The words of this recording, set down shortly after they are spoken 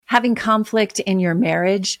Having conflict in your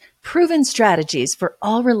marriage, proven strategies for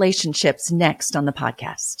all relationships next on the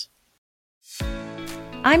podcast.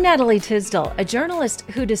 I'm Natalie Tisdall, a journalist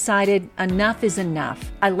who decided enough is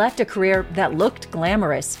enough. I left a career that looked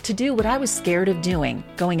glamorous to do what I was scared of doing,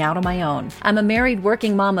 going out on my own. I'm a married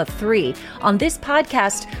working mom of 3. On this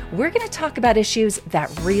podcast, we're going to talk about issues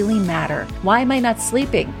that really matter. Why am I not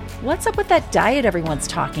sleeping? What's up with that diet everyone's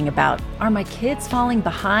talking about? Are my kids falling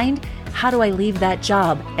behind? How do I leave that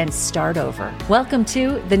job and start over? Welcome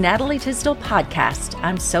to the Natalie Tisdall Podcast.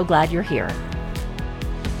 I'm so glad you're here.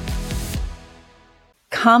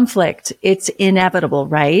 Conflict, it's inevitable,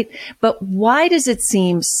 right? But why does it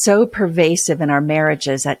seem so pervasive in our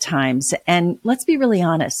marriages at times? And let's be really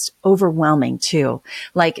honest, overwhelming too.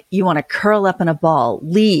 Like you want to curl up in a ball,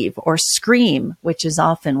 leave, or scream, which is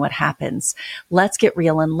often what happens. Let's get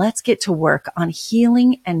real and let's get to work on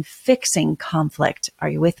healing and fixing conflict. Are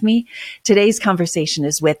you with me? Today's conversation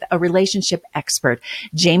is with a relationship expert.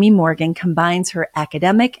 Jaime Morgan combines her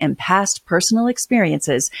academic and past personal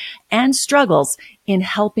experiences and struggles in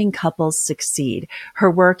helping couples succeed. Her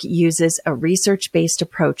work uses a research-based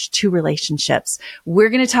approach to relationships. We're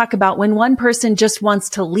going to talk about when one person just wants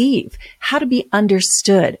to leave, how to be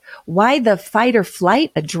understood, why the fight or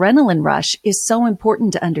flight adrenaline rush is so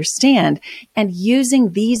important to understand, and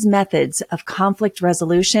using these methods of conflict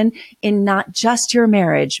resolution in not just your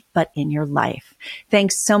marriage, but in your life.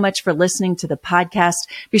 Thanks so much for listening to the podcast.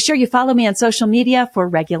 Be sure you follow me on social media for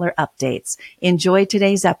regular updates. Enjoy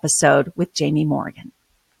today's episode with Jaime Morgan.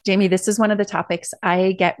 Jaime, this is one of the topics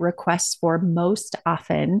I get requests for most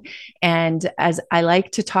often. And as I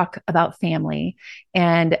like to talk about family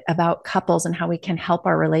and about couples and how we can help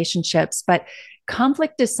our relationships, but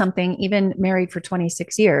conflict is something, even married for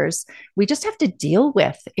 26 years, we just have to deal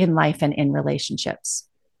with in life and in relationships.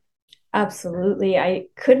 Absolutely. I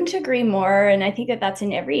couldn't agree more. And I think that that's in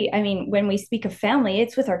when we speak of family,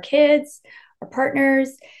 it's with our kids, our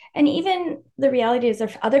partners, and even the reality is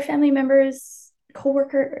of other family members,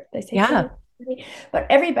 coworker, they say, Yeah. but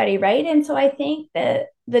everybody, right? And so I think that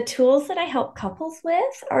the tools that I help couples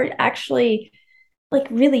with are actually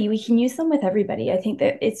really, we can use them with everybody. I think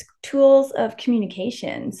that it's tools of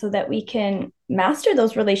communication so that we can master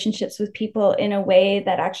those relationships with people in a way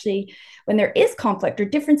that actually, when there is conflict or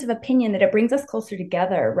difference of opinion, that it brings us closer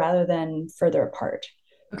together rather than further apart.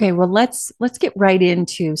 Okay, well, let's get right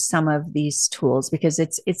into some of these tools because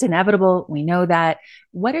it's inevitable. We know that.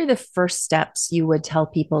 What are the first steps you would tell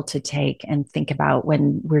people to take and think about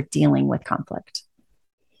when we're dealing with conflict?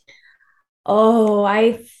 Oh,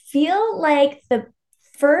 I feel like the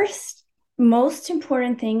first most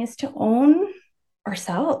important thing is to own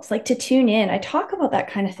ourselves, like to tune in. I talk about that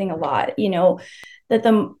kind of thing a lot, that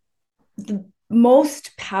the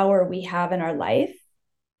most power we have in our life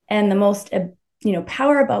and the most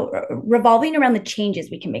power about revolving around the changes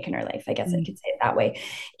we can make in our life, I guess I could say it that way,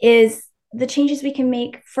 is the changes we can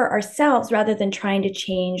make for ourselves rather than trying to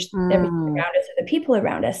change everything around us or the people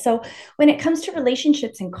around us. So when it comes to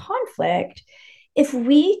relationships and conflict, if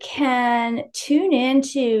we can tune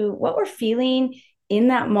into what we're feeling in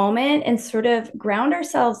that moment and sort of ground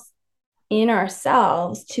ourselves in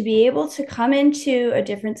ourselves to be able to come into a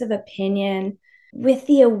difference of opinion with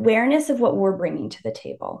the awareness of what we're bringing to the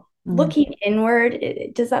table. Looking inward,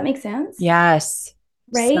 does that make sense? Yes.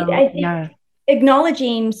 Right? So, I think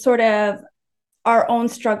acknowledging sort of our own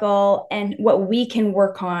struggle and what we can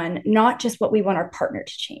work on, not just what we want our partner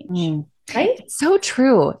to change. Right? It's so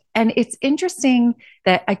true. And it's interesting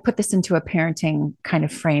that I put this into a parenting kind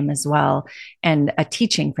of frame as well and a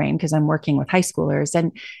teaching frame because I'm working with high schoolers.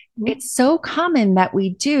 And it's so common that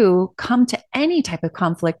we do come to any type of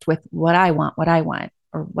conflict with what I want,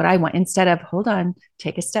 or what I want, instead of, hold on,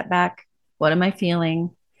 take a step back. What am I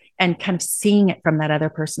feeling? And kind of seeing it from that other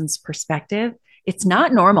person's perspective. It's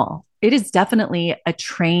not normal. It is definitely a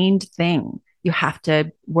trained thing you have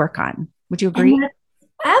to work on. Would you agree?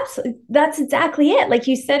 Absolutely. That's exactly it. Like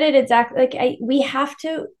you said it exactly. We have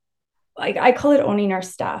to, I call it owning our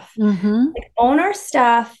stuff. Own our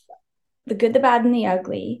stuff, the good, the bad, and the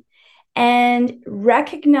ugly, and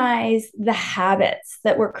recognize the habits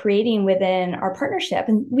that we're creating within our partnership.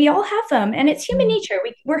 And we all have them. And it's human nature.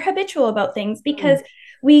 We're habitual about things because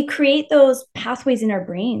we create those pathways in our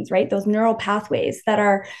brains, right? Those neural pathways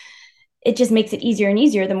it just makes it easier and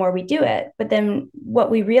easier the more we do it. But then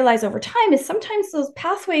what we realize over time is sometimes those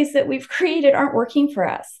pathways that we've created aren't working for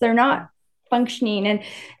us. They're not functioning.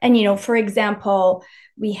 And for example,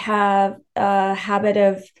 we have a habit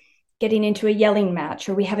of getting into a yelling match,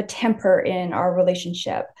 or we have a temper in our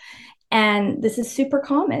relationship. And this is super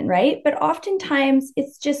common, right? But oftentimes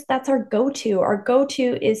it's just, that's our go-to. Our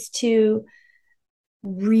go-to is to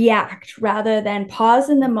react rather than pause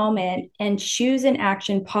in the moment and choose an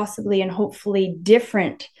action possibly and hopefully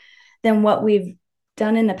different than what we've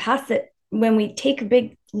done in the past, that when we take a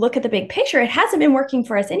big look at the big picture, it hasn't been working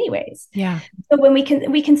for us anyways. Yeah. So when we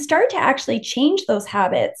can start to actually change those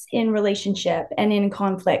habits in relationship and in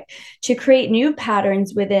conflict to create new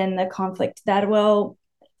patterns within the conflict that will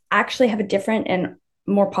actually have a different and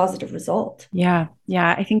more positive result. Yeah.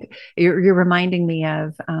 Yeah. I think you're reminding me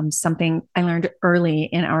of something I learned early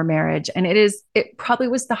in our marriage. And it probably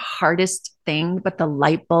was the hardest thing, but the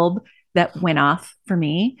light bulb that went off for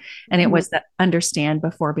me. And it was that understand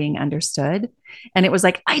before being understood. And it was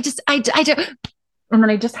like, I do. And then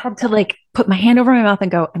I just had to like put my hand over my mouth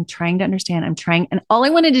and go, I'm trying to understand. I'm trying. And all I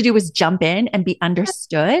wanted to do was jump in and be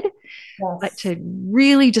understood, but Yes. to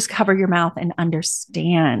really just cover your mouth and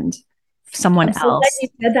understand someone I'm so glad else. you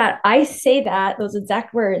said that. I say that, those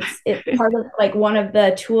exact words. It's part of like one of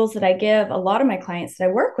the tools that I give a lot of my clients that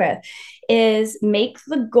I work with is make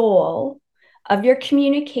the goal of your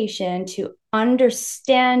communication to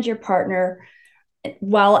understand your partner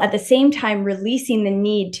while at the same time releasing the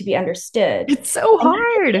need to be understood. It's so And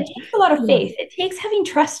hard. it takes a lot of Yeah. faith. It takes having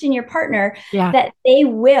trust in your partner Yeah. that they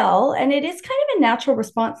will, and it is kind of a natural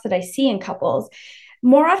response that I see in couples.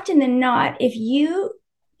 More often than not, if you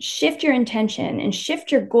shift your intention and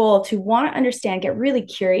shift your goal to want to understand, get really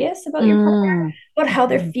curious about your partner, Mm. about how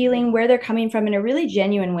they're Mhm. feeling, where they're coming from in a really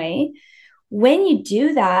genuine way. When you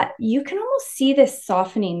do that, you can almost see this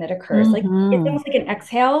softening that occurs. Like it's Mhm. almost like an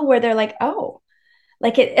exhale where they're like, oh,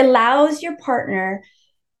 like it allows your partner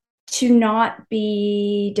to not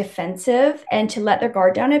be defensive and to let their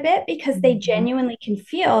guard down a bit because they Mhm. genuinely can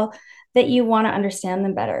feel that you want to understand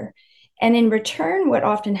them better. And in return, what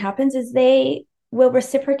often happens is they will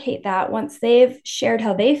reciprocate that once they've shared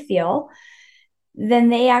how they feel, then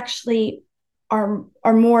they actually are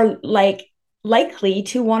more like likely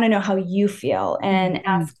to want to know how you feel and Mhm.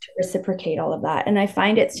 ask to reciprocate all of that. And I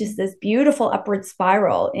find it's just this beautiful upward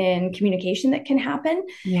spiral in communication that can happen.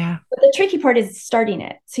 Yeah. But the tricky part is starting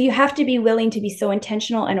it. So you have to be willing to be so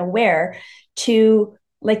intentional and aware to,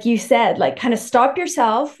 like you said, like kind of stop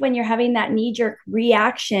yourself when you're having that knee jerk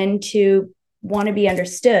reaction to want to be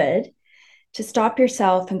understood, to stop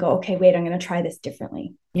yourself and go, okay, wait, I'm going to try this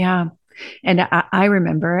differently. Yeah. And I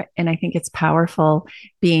remember, and I think it's powerful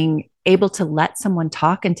being able to let someone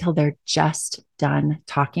talk until they're just done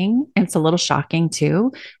talking. And it's a little shocking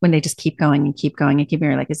too when they just keep going and keep going and keep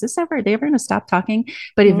going. You're like, is this ever, are they ever going to stop talking?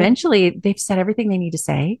 But Mm-hmm. eventually they've said everything they need to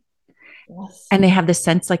say. Yes. And they have this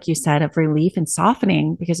sense, like you said, of relief and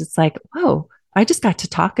softening because it's like, whoa, I just got to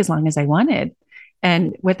talk as long as I wanted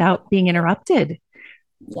and without being interrupted.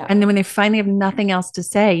 Yeah. And then when they finally have nothing else to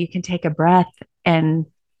say, you can take a breath and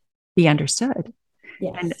be understood.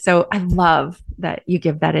 And Yes. so I love that you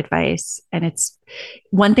give that advice. And it's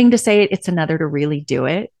one thing to say it, it's another to really do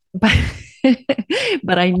it. But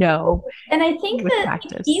but I know And I think with that the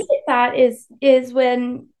key practice. with that is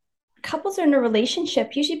when couples are in a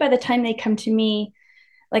relationship, usually by the time they come to me,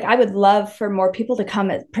 like I would love for more people to come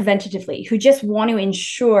preventatively who just want to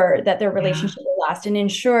ensure that their Yeah. relationship will last and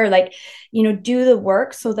ensure like, do the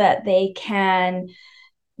work so that they can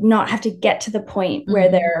not have to get to the point where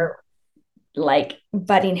Mhm. they're like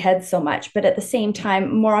butting heads so much. But at the same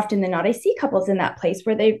time, more often than not, I see couples in that place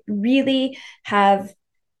where they really have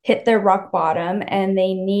hit their rock bottom and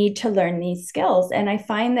they need to learn these skills. And I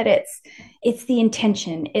find that it's the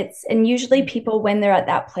intention. And usually people when they're at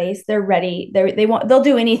that place, they're ready. They'll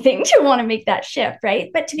do anything to want to make that shift, right?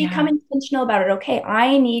 But to become Yeah. intentional about it, okay,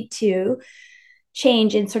 I need to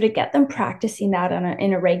change and sort of get them practicing that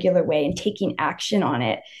in a regular way and taking action on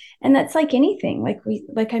it. And that's like anything,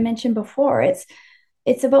 like I mentioned before,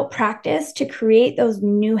 it's about practice to create those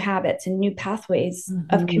new habits and new pathways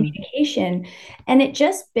of Mhm. communication. And it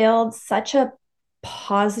just builds such a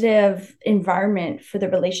positive environment for the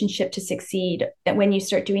relationship to succeed when you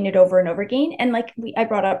start doing it over and over again. And like I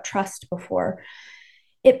brought up trust before,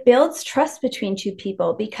 it builds trust between two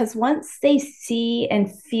people because once they see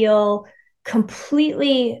and feel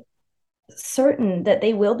completely certain that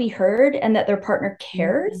they will be heard and that their partner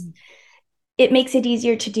cares, Mhm. it makes it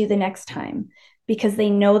easier to do the next time because they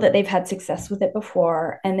know that they've had success with it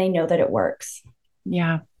before and they know that it works.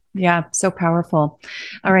 Yeah. Yeah. So powerful.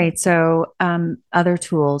 All right. So, other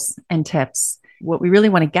tools and tips. What we really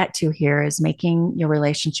want to get to here is making your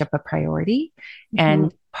relationship a priority. Mm-hmm.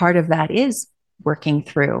 And part of that is working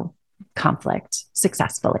through conflict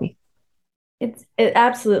successfully.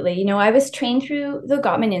 Absolutely. I was trained through the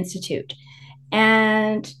Gottman Institute,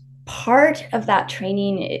 and part of that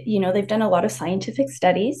training, they've done a lot of scientific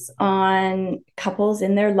studies on couples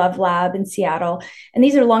in their love lab in Seattle. And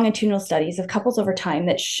these are longitudinal studies of couples over time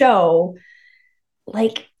that show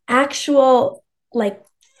like actual like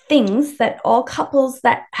things that all couples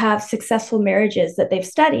that have successful marriages that they've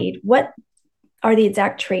studied, what are the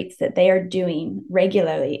exact traits that they are doing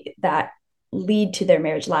regularly that lead to their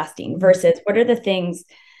marriage lasting versus what are the things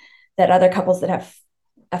that other couples that have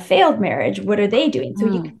a failed marriage, what are they doing? So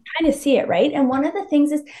you can kind of see it, right? And one of the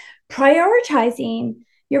things is prioritizing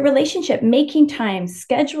your relationship, making time,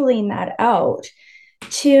 scheduling that out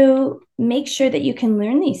to make sure that you can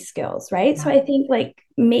learn these skills, right? Yeah. So I think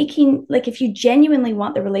if you genuinely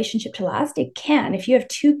want the relationship to last, it can. If you have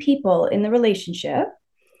two people in the relationship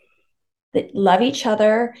that love each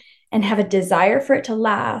other and have a desire for it to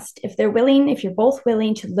last, if you're both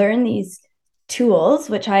willing to learn these tools,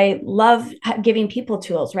 which I love giving people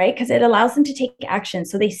tools, right? Because it allows them to take action.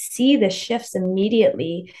 So they see the shifts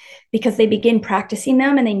immediately because they begin practicing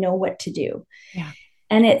them and they know what to do. Yeah.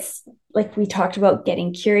 And it's like we talked about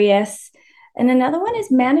getting curious. And another one is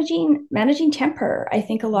managing temper. I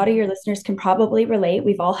think a lot of your listeners can probably relate.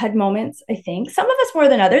 We've all had moments, I think, some of us more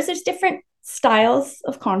than others. There's different styles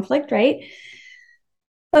of conflict, right?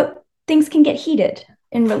 But things can get heated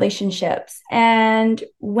in relationships. And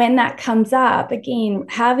when that comes up, again,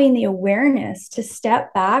 having the awareness to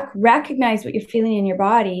step back, recognize what you're feeling in your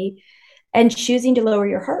body, and choosing to lower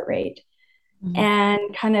your heart rate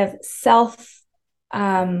and kind of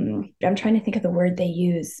I'm trying to think of the word they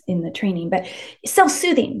use in the training, but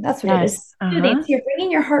self-soothing, that's what it is. Soothing. So you're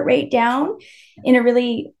bringing your heart rate down in a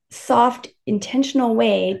really soft, intentional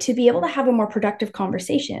way to be able to have a more productive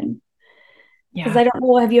conversation. Because I don't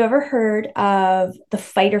know, have you ever heard of the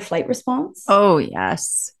fight or flight response? Oh,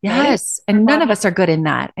 yes. Yes. Right? And none of us are good in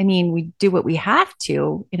that. I mean, we do what we have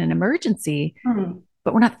to in an emergency,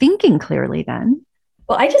 but we're not thinking clearly then.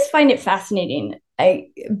 Well, I just find it fascinating. A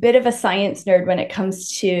bit of a science nerd when it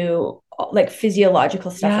comes to like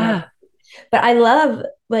physiological stuff. Yeah. But I love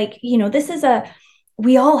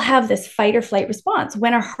we all have this fight or flight response.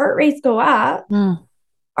 When our heart rates go up,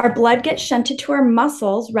 our blood gets shunted to our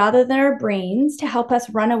muscles rather than our brains to help us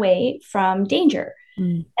run away from danger.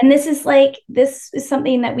 And this is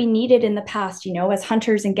something that we needed in the past, as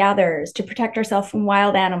hunters and gatherers to protect ourselves from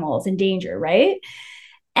wild animals and danger, right?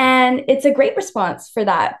 And it's a great response for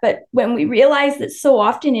that. But when we realize that so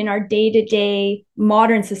often in our day-to-day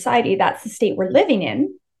modern society, that's the state we're living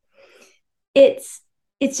in, it's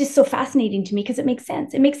just so fascinating to me because it makes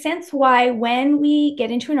sense. It makes sense why when we get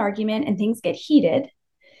into an argument and things get heated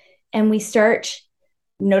and we start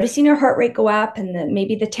noticing our heart rate go up and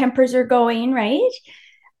maybe the tempers are going, right?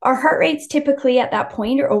 Our heart rates typically at that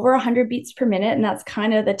point are over 100 beats per minute, and that's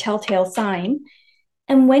kind of the telltale sign.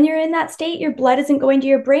 And when you're in that state, your blood isn't going to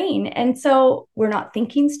your brain. And so we're not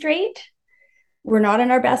thinking straight. We're not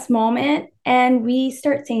in our best moment. And we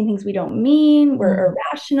start saying things we don't mean. We're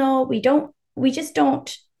irrational. We're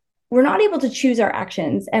not able to choose our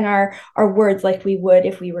actions and our words like we would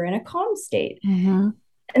if we were in a calm state.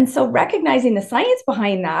 And so recognizing the science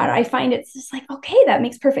behind that, I find it's just like, okay, that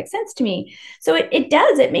makes perfect sense to me. So it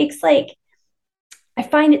does. It makes I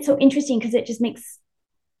find it so interesting because it just makes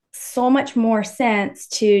so much more sense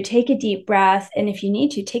to take a deep breath. And if you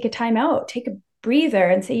need to, take a time out, take a breather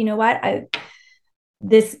and say, you know what,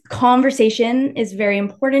 this conversation is very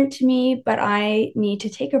important to me, but I need to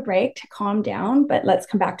take a break to calm down, but let's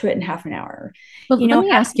come back to it in half an hour. Well, let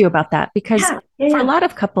me ask you about that because for a lot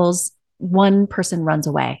of couples, one person runs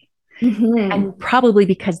away and probably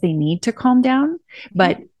because they need to calm down,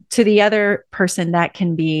 but to the other person that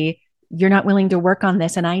can be, you're not willing to work on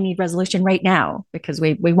this and I need resolution right now because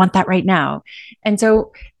we want that right now. And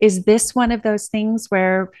so is this one of those things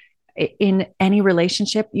where in any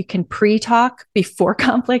relationship, you can pre-talk before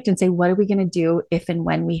conflict and say, what are we going to do if and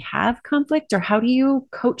when we have conflict? Or how do you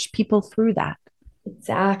coach people through that?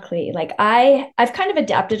 Exactly. Like I've kind of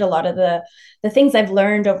adapted a lot of the things I've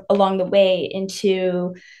learned along the way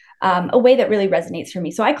into a way that really resonates for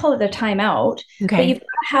me. So I call it a timeout, but you've got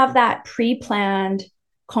to have that pre-planned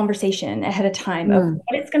conversation ahead of time of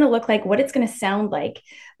what it's going to look like, what it's going to sound like,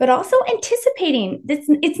 but also anticipating this.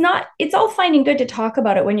 It's all fine and good to talk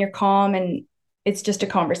about it when you're calm and it's just a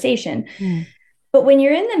conversation. But when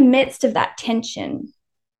you're in the midst of that tension,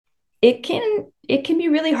 it can be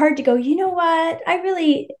really hard to go, you know what,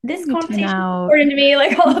 this conversation is important to me,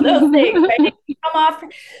 like all of those things, right? Come off,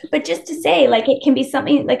 but just to say, like, it can be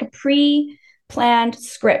something like a pre-planned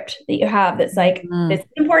script that you have that's like, this is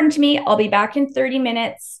important to me. I'll be back in 30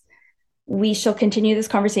 minutes. we shall continue this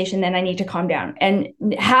conversation. Then I need to calm down and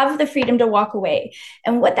have the freedom to walk away.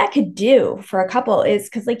 And what that could do for a couple is,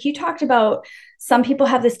 because like you talked about, some people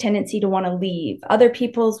have this tendency to want to leave. Other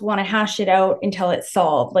people's want to hash it out until it's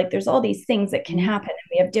solved. Like there's all these things that can happen. And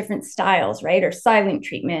we have different styles, right? Or silent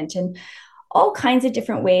treatment and all kinds of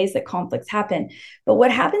different ways that conflicts happen. But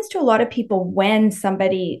what happens to a lot of people when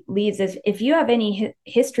somebody leaves is, if you have any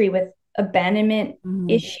history with abandonment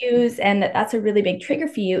issues, and that's a really big trigger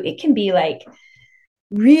for you, it can be like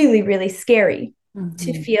really, really scary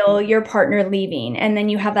to feel your partner leaving. And then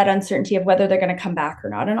you have that uncertainty of whether they're going to come back or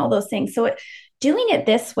not, and all those things. So doing it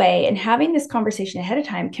this way and having this conversation ahead of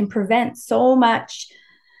time can prevent so much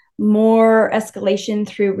more escalation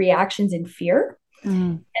through reactions and fear.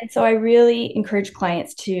 And so I really encourage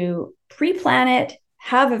clients to pre-plan it,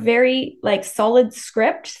 have a very like solid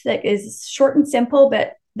script that is short and simple,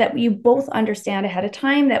 but that you both understand ahead of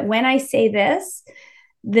time that when I say this,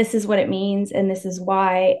 this is what it means, and this is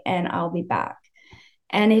why, and I'll be back.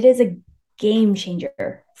 And it is a game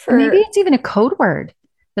changer. Maybe it's even a code word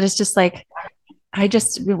that is just like, I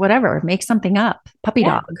just, whatever, make something up, puppy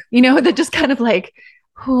dog, that just kind of like,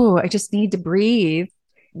 I just need to breathe,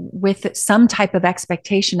 with some type of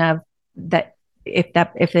expectation of that.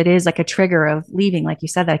 If it is like a trigger of leaving, like you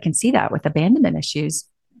said, that I can see that with abandonment issues,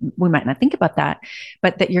 we might not think about that,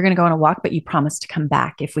 but that you're going to go on a walk, but you promise to come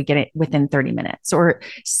back if we get it within 30 minutes or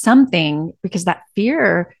something, because that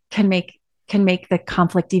fear can make the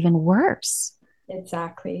conflict even worse.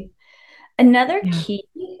 Exactly. Another key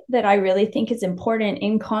that I really think is important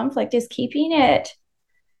in conflict is keeping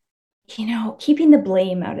the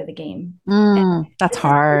blame out of the game. That's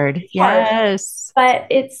hard. Yes. But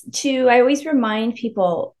I always remind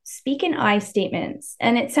people, speak in I statements.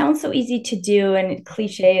 And it sounds so easy to do and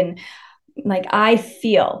cliche and like, I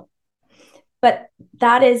feel, but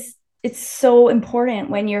it's so important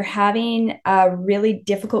when you're having a really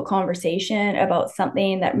difficult conversation about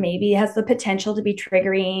something that maybe has the potential to be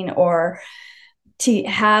triggering or to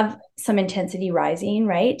have some intensity rising,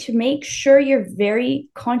 right? To make sure you're very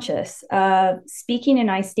conscious of speaking in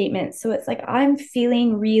I statements. So it's like, I'm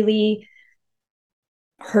feeling really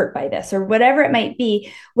hurt by this or whatever it might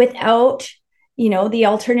be, without, the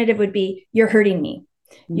alternative would be, you're hurting me.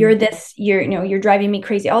 You're this, you're driving me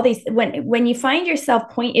crazy. All these, when you find yourself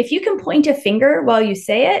if you can point a finger while you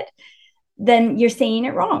say it, then you're saying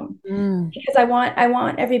it wrong. Because I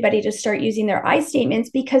want everybody to start using their I statements,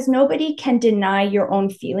 because nobody can deny your own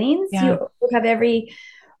feelings. You have every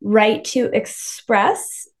right to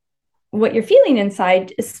express what you're feeling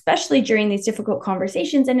inside, especially during these difficult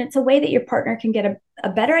conversations. And it's a way that your partner can get a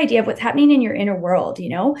better idea of what's happening in your inner world,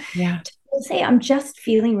 to say, I'm just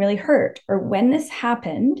feeling really hurt, or when this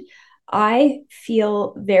happened, I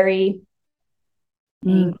feel very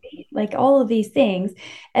angry, like all of these things.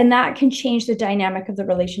 And that can change the dynamic of the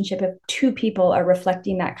relationship if two people are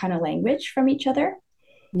reflecting that kind of language from each other.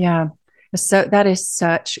 Yeah. So that is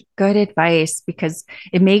such good advice, because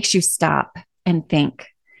it makes you stop and think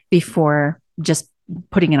before just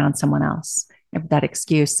putting it on someone else. That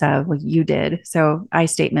excuse of, well, you did. So I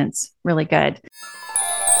statements, really good.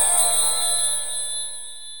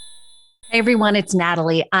 Hey everyone, it's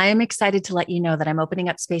Natalie. I'm excited to let you know that I'm opening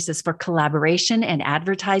up spaces for collaboration and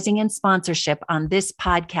advertising and sponsorship on this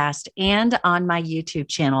podcast and on my YouTube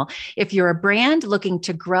channel. If you're a brand looking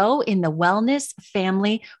to grow in the wellness,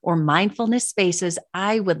 family, or mindfulness spaces,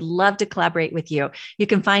 I would love to collaborate with you. You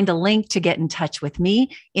can find a link to get in touch with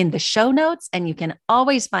me in the show notes, and you can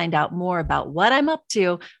always find out more about what I'm up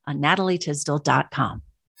to on natalietisdale.com.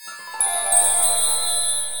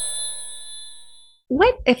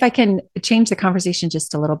 What, if I can change the conversation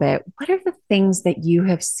just a little bit, what are the things that you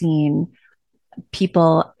have seen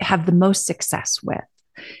people have the most success with?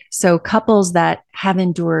 So couples that have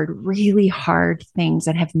endured really hard things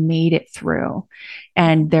and have made it through,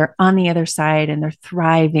 and they're on the other side and they're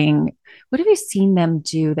thriving. What have you seen them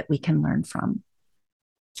do that we can learn from?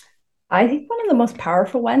 I think one of the most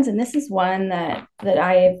powerful ones, and this is one that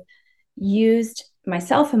I've used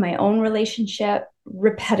myself in my own relationship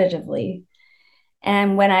repetitively.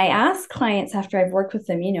 And when I ask clients after I've worked with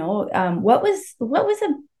them, what was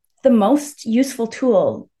the most useful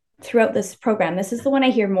tool throughout this program? This is the one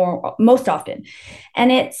I hear most often,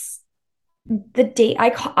 and it's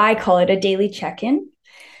I call it a daily check-in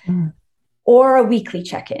or a weekly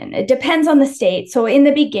check-in. It depends on the state. So in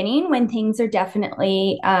the beginning, when things are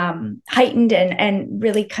definitely heightened and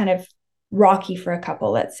really kind of rocky for a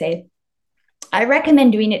couple, let's say, I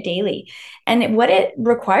recommend doing it daily. And what it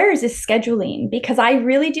requires is scheduling, because I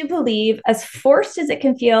really do believe, as forced as it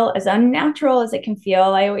can feel, as unnatural as it can feel,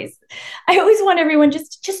 I always want everyone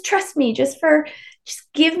just trust me, just for just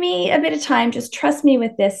give me a bit of time, just trust me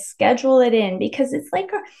with this, schedule it in, because it's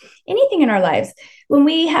like anything in our lives. When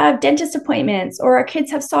we have dentist appointments or our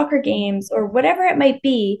kids have soccer games or whatever it might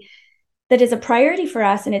be that is a priority for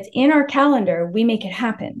us and it's in our calendar, we make it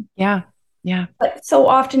happen. Yeah. Yeah. But so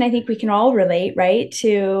often I think we can all relate, right,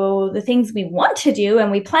 to the things we want to do and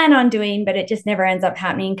we plan on doing, but it just never ends up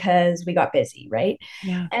happening because we got busy, right?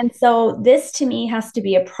 Yeah. And so this to me has to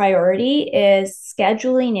be a priority, is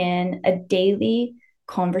scheduling in a daily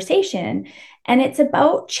conversation. And it's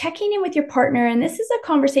about checking in with your partner. And this is a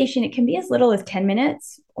conversation, it can be as little as 10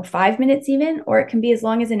 minutes or 5 minutes even, or it can be as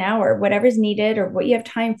long as an hour, whatever's needed or what you have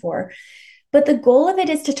time for. But the goal of it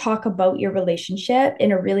is to talk about your relationship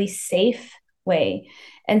in a really safe way.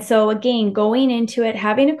 And so, again, going into it,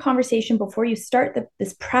 having a conversation before you start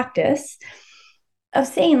this practice of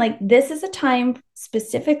saying, like, this is a time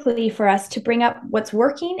specifically for us to bring up what's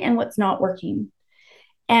working and what's not working.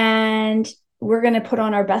 And we're going to put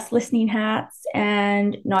on our best listening hats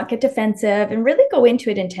and not get defensive and really go into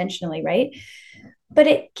it intentionally, right? But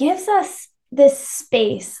it gives us this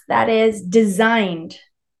space that is designed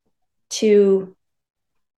to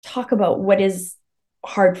talk about what is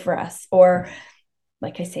hard for us, or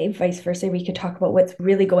like I say, vice versa, we could talk about what's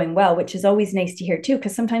really going well, which is always nice to hear too,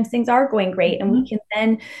 because sometimes things are going great and we can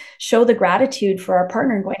then show the gratitude for our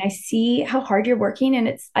partner and going, I see how hard you're working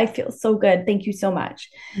and I feel so good. Thank you so much.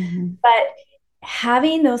 But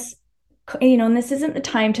having those, and this isn't the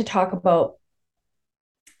time to talk about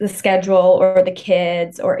the schedule or the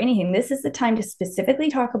kids or anything. This is the time to specifically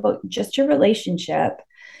talk about just your relationship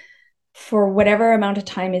for whatever amount of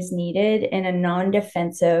time is needed in a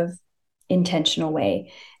non-defensive, intentional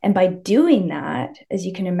way. And by doing that, as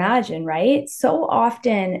you can imagine, right, so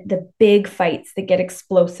often the big fights that get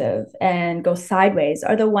explosive and go sideways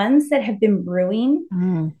are the ones that have been brewing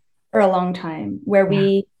for a long time, where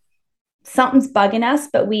something's bugging us,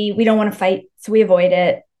 but we don't want to fight, so we avoid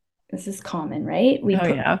it. This is common, right? We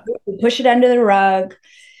push it under the rug.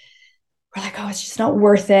 We're like, oh, it's just not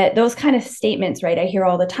worth it. Those kind of statements, right? I hear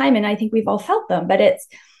all the time, and I think we've all felt them. But it's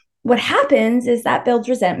what happens is that builds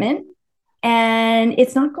resentment, and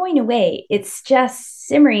it's not going away. It's just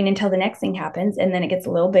simmering until the next thing happens, and then it gets a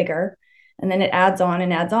little bigger, and then it adds on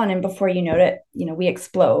and adds on, and before you know it, we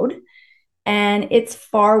explode, and it's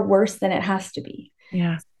far worse than it has to be.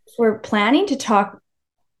 Yeah, we're planning to talk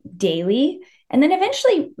daily. And then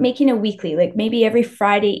eventually making a weekly, like maybe every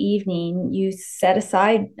Friday evening, you set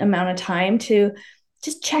aside amount of time to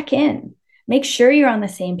just check in, make sure you're on the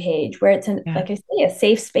same page, where it's, like I say, a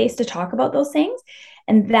safe space to talk about those things.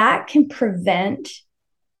 And that can prevent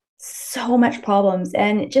so much problems.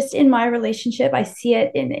 And just in my relationship, I see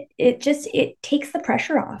it, and it takes the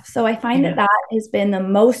pressure off. So I find that has been the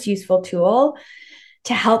most useful tool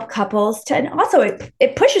to help couples and also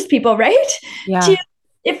it pushes people, right? Yeah.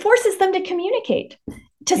 It forces them to communicate,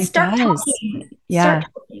 to start talking. Yeah.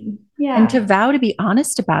 Yeah. And to vow to be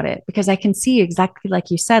honest about it, because I can see exactly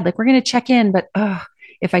like you said, like we're going to check in, but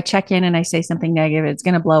if I check in and I say something negative, it's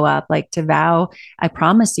going to blow up. Like to vow, I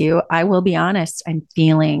promise you, I will be honest. I'm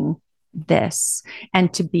feeling this,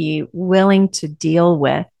 and to be willing to deal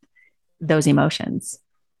with those emotions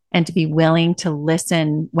and to be willing to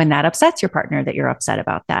listen when that upsets your partner, that you're upset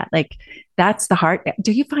about that. Like that's the hard.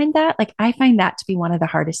 Do you find that? Like I find that to be one of the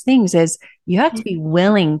hardest things, is you have to be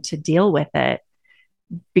willing to deal with it,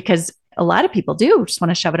 because a lot of people do just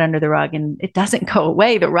want to shove it under the rug and it doesn't go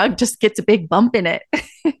away. The rug just gets a big bump in it.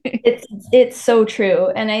 It's so true.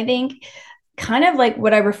 And I think kind of like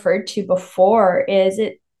what I referred to before is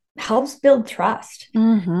it helps build trust,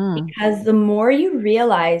 because the more you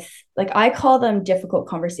realize, like I call them difficult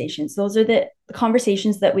conversations. Those are the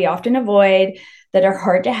conversations that we often avoid, that are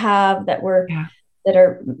hard to have, that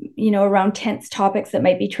are, around tense topics that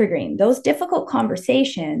might be triggering. Those difficult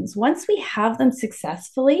conversations, once we have them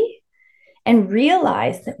successfully and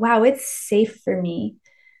realize that, wow, it's safe for me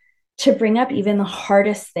to bring up even the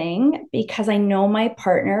hardest thing, because I know my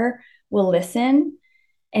partner will listen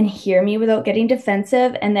and hear me without getting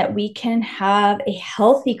defensive, and that we can have a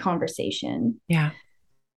healthy conversation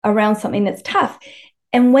around something that's tough.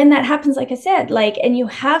 And when that happens, like I said, and you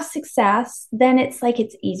have success, then it's like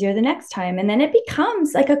it's easier the next time. And then it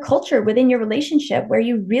becomes like a culture within your relationship where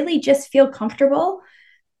you really just feel comfortable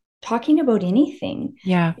talking about anything.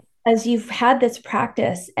 Yeah. As you've had this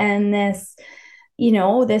practice and this,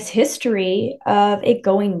 this history of it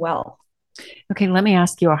going well. Okay, let me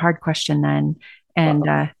ask you a hard question then. And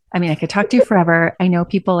I mean, I could talk to you forever. I know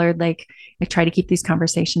people are like, I try to keep these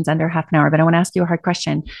conversations under half an hour, but I want to ask you a hard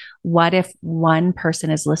question. What if one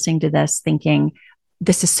person is listening to this thinking,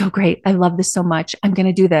 this is so great, I love this so much, I'm going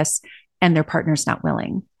to do this, and their partner's not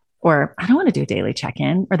willing? or I don't want to do a daily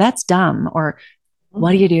check-in, or that's dumb, or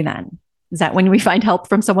what do Mhm. you do then? Is that when we find help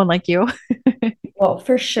from someone like you? Well,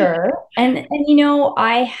 for sure. And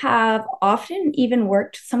I have often even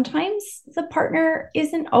worked, sometimes the partner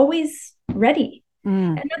isn't always ready,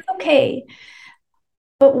 Mm, and that's okay.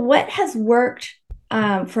 But what has worked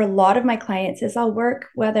for a lot of my clients is I'll work,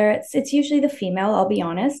 whether it's usually the female, I'll be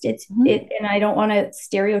honest. mhm, And I don't want to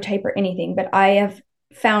stereotype or anything, but I have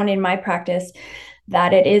found in my practice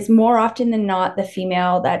that it is more often than not the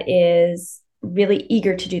female that is really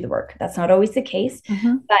eager to do the work. That's not always the case,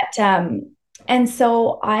 mhm, but and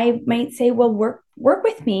so I might say, well, work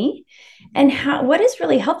with me, and what is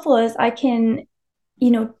really helpful is I can,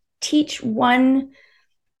 teach one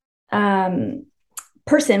um,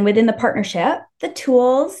 person within the partnership the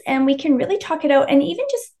tools, and we can really talk it out. And even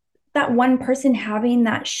just that one person having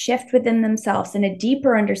that shift within themselves and a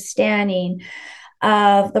deeper understanding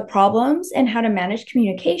of the problems and how to manage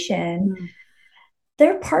communication, mhm,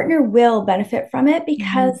 their partner will benefit from it mhm,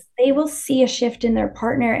 because they will see a shift in their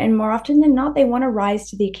partner. And more often than not, they want to rise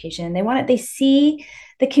to the occasion. They want it, they see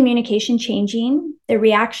the communication changing, the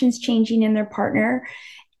reactions changing in their partner.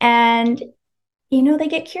 And they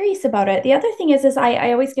get curious about it. The other thing is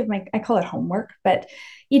I always give I call it homework, but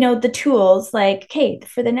the tools like, okay,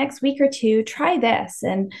 for the next week or two, try this,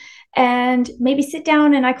 and maybe sit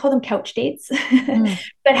down, and I call them couch dates, mhm.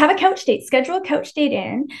 but have a couch date, schedule a couch date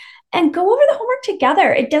in, and go over the homework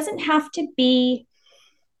together. It doesn't have to be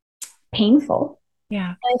painful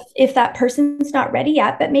Yeah. if that person's not ready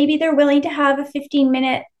yet, but maybe they're willing to have a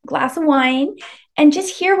 15-minute glass of wine and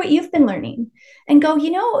just hear what you've been learning and go,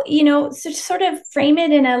 so sort of frame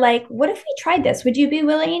it in a like, what if we tried this? Would you be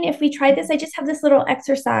willing if we tried this? I just have this little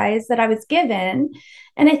exercise that I was given,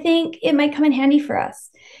 and I think it might come in handy for us.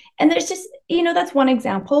 And there's just, that's one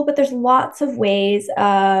example, but there's lots of ways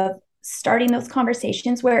of starting those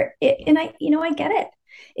conversations where I get it.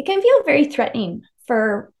 It can feel very threatening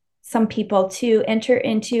for some people to enter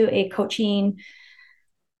into a coaching,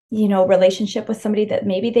 relationship with somebody that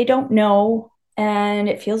maybe they don't know, and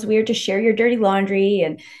it feels weird to share your dirty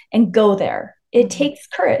laundry and go there. It Mhm. takes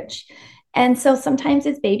courage. And so sometimes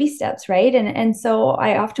it's baby steps, right? And so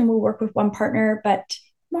I often will work with one partner, but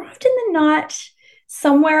more often than not,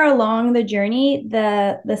 somewhere along the journey,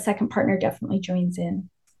 the second partner definitely joins in.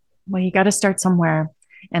 Well, you got to start somewhere.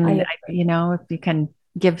 And, I if you can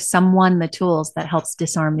give someone the tools that helps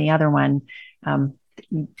disarm the other one,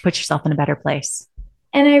 you put yourself in a better place.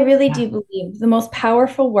 And I really Yeah. do believe the most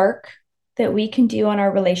powerful work that we can do on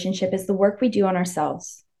our relationship is the work we do on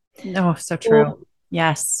ourselves. Oh, so true. So,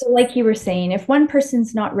 Yes. like you were saying, if one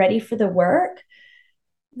person's not ready for the work,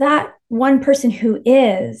 that one person who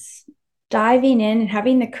is diving in and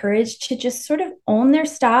having the courage to just sort of own their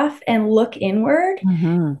stuff and look inward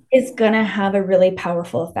Hmm. is going to have a really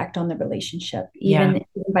powerful effect on the relationship, Yeah. even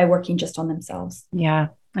by working just on themselves. Yeah.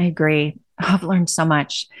 I agree. I've learned so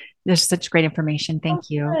much. There's such great information. Oh, Thank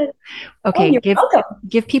you. good. Oh, Okay. you're welcome.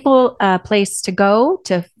 Give people a place to go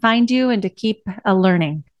to find you and to keep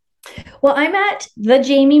learning. Well, I'm at the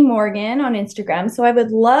Jaime Morgan on Instagram. So I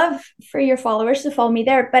would love for your followers to follow me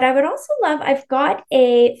there. But I would also I've got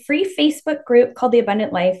a free Facebook group called The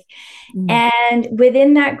Abundant Life. Mm. And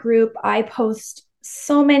within that group, I post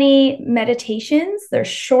so many meditations. They're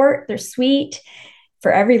short, they're sweet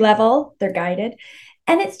for every level, they're guided.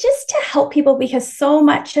 And it's just to help people because so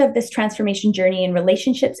much of this transformation journey in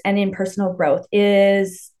relationships and in personal growth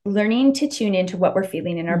is learning to tune into what we're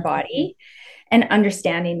feeling in our Mhm. body and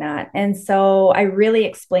understanding that. And so I really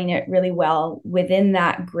explain it really well within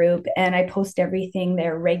that group, and I post everything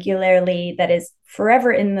there regularly that is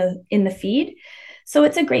forever in the feed. So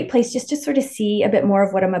it's a great place just to sort of see a bit more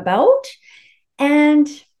of what I'm about. And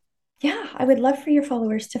yeah, I would love for your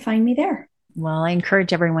followers to find me there. Well, I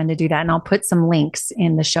encourage everyone to do that. And I'll put some links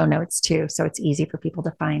in the show notes too. So it's easy for people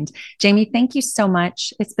to find. Jaime, thank you so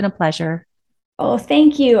much. It's been a pleasure. Oh,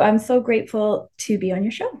 thank you. I'm so grateful to be on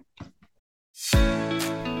your show.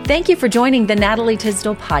 Thank you for joining the Natalie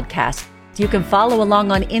Tisdale podcast. You can follow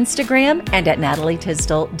along on Instagram and at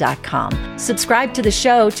natalietisdale.com. Subscribe to the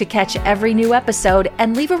show to catch every new episode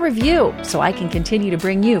and leave a review so I can continue to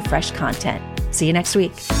bring you fresh content. See you next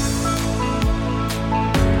week.